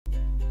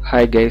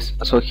Hi guys,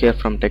 Asu here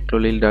from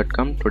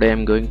techtulil.com. Today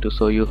I'm going to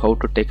show you how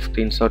to take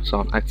screenshots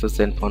on Asus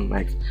Zenfone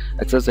Max.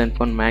 Asus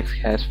Zenfone Max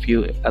has few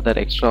other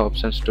extra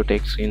options to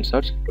take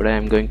screenshots. Today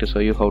I'm going to show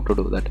you how to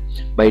do that.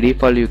 By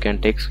default you can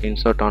take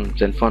screenshot on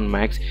Zenfone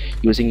Max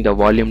using the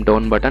volume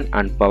down button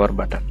and power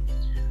button.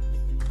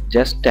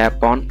 Just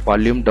tap on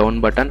volume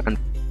down button and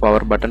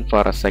power button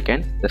for a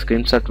second. The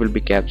screenshot will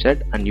be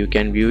captured and you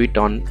can view it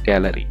on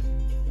gallery.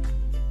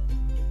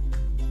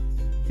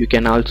 You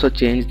can also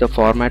change the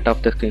format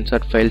of the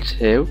screenshot file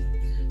saved.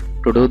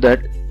 To do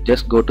that,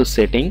 just go to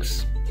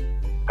settings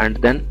and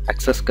then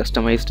access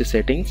customized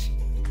settings,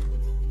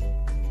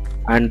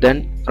 and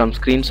then from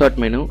screenshot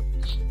menu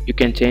you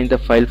can change the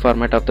file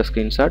format of the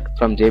screenshot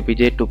from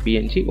JPG to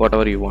PNG,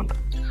 whatever you want.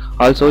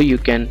 Also you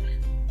can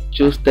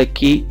choose the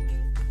key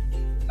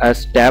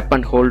as tap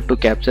and hold to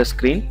capture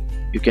screen.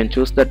 You can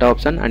choose that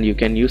option and you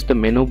can use the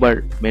menu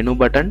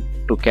button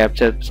to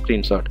capture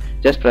screenshot.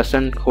 Just press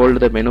and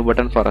hold the menu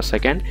button for a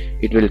second,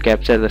 it will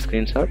capture the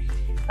screenshot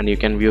and you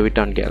can view it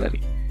on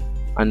gallery.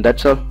 And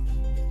that's all.